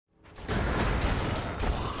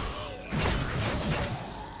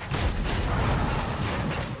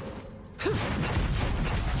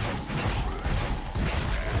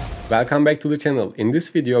Welcome back to the channel. In this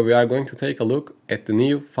video we are going to take a look at the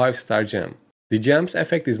new 5-star gem. The gem's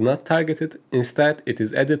effect is not targeted, instead it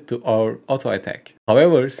is added to our auto attack.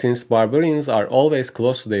 However, since barbarians are always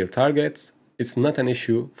close to their targets, it's not an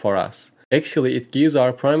issue for us. Actually, it gives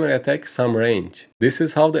our primary attack some range. This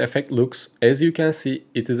is how the effect looks. As you can see,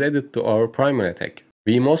 it is added to our primary attack.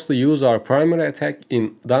 We mostly use our primary attack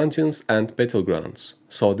in dungeons and battlegrounds,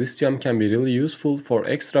 so this gem can be really useful for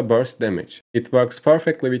extra burst damage. It works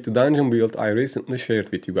perfectly with the dungeon build I recently shared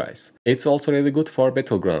with you guys. It's also really good for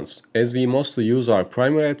battlegrounds, as we mostly use our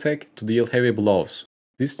primary attack to deal heavy blows.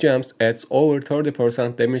 This gem adds over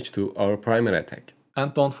 30% damage to our primary attack.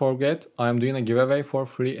 And don't forget, I am doing a giveaway for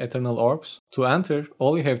free Eternal Orbs. To enter,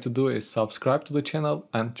 all you have to do is subscribe to the channel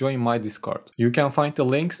and join my Discord. You can find the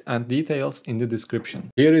links and details in the description.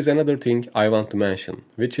 Here is another thing I want to mention,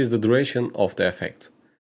 which is the duration of the effect.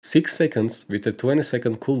 6 seconds with a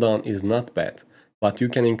 20-second cooldown is not bad, but you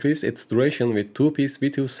can increase its duration with 2-piece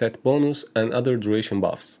V2 set bonus and other duration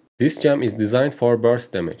buffs. This gem is designed for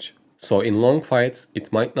burst damage, so in long fights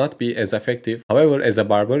it might not be as effective. However, as a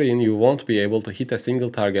barbarian you won't be able to hit a single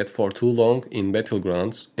target for too long in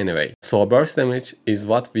battlegrounds anyway. So burst damage is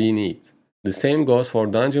what we need. The same goes for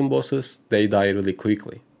dungeon bosses, they die really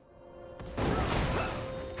quickly.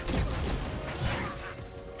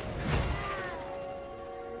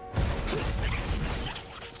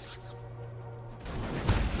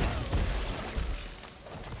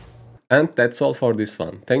 And that's all for this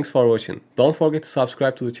one. Thanks for watching. Don't forget to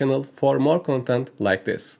subscribe to the channel for more content like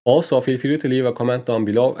this. Also feel free to leave a comment down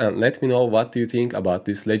below and let me know what do you think about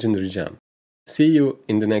this legendary gem. See you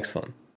in the next one.